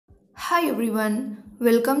Hi everyone,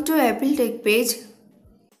 welcome to Apple Tech page.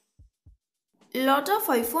 Lot of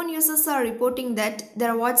iPhone users are reporting that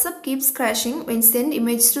their WhatsApp keeps crashing when send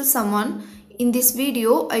image to someone. In this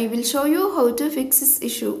video, I will show you how to fix this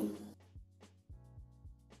issue.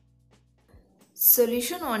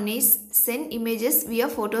 Solution 1 is send images via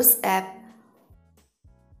Photos app.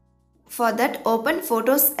 For that, open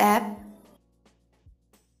Photos app.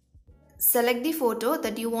 Select the photo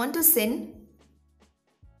that you want to send.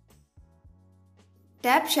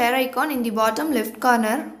 Tap share icon in the bottom left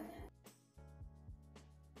corner.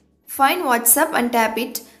 Find WhatsApp and tap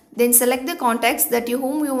it, then select the contacts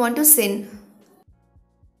whom you want to send.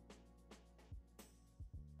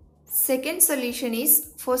 Second solution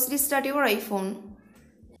is force restart your iPhone.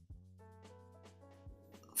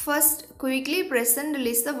 First, quickly press and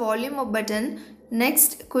release the volume up button.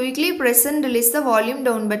 Next, quickly press and release the volume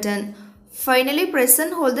down button. Finally, press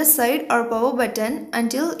and hold the side or power button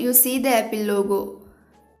until you see the Apple logo.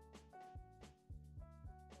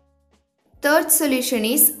 Third solution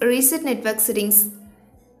is reset network settings.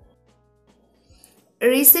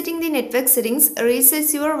 Resetting the network settings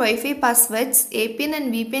resets your Wi-Fi passwords, APN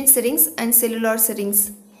and VPN settings and cellular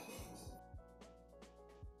settings.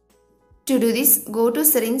 To do this, go to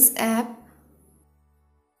Settings app.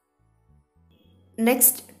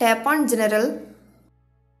 Next, tap on General.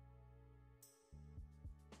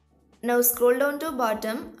 Now scroll down to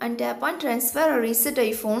bottom and tap on Transfer or Reset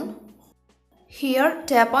iPhone. Here,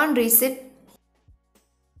 tap on Reset.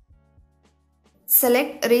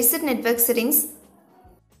 Select Reset Network Settings.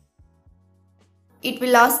 It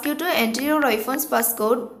will ask you to enter your iPhone's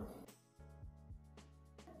passcode.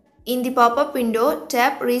 In the pop-up window,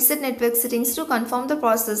 tap Reset Network Settings to confirm the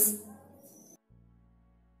process.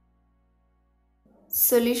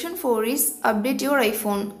 Solution 4 is update your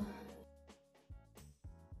iPhone.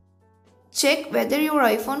 Check whether your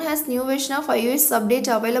iPhone has new version of iOS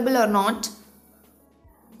update available or not.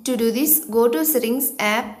 To do this, go to Settings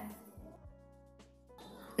app.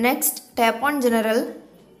 Next, tap on General.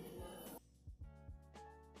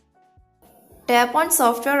 Tap on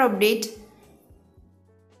Software Update.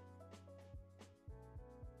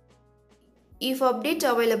 If update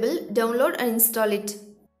available, download and install it.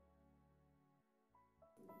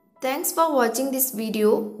 Thanks for watching this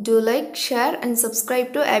video. Do like, share and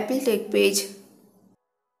subscribe to Apple Tech page.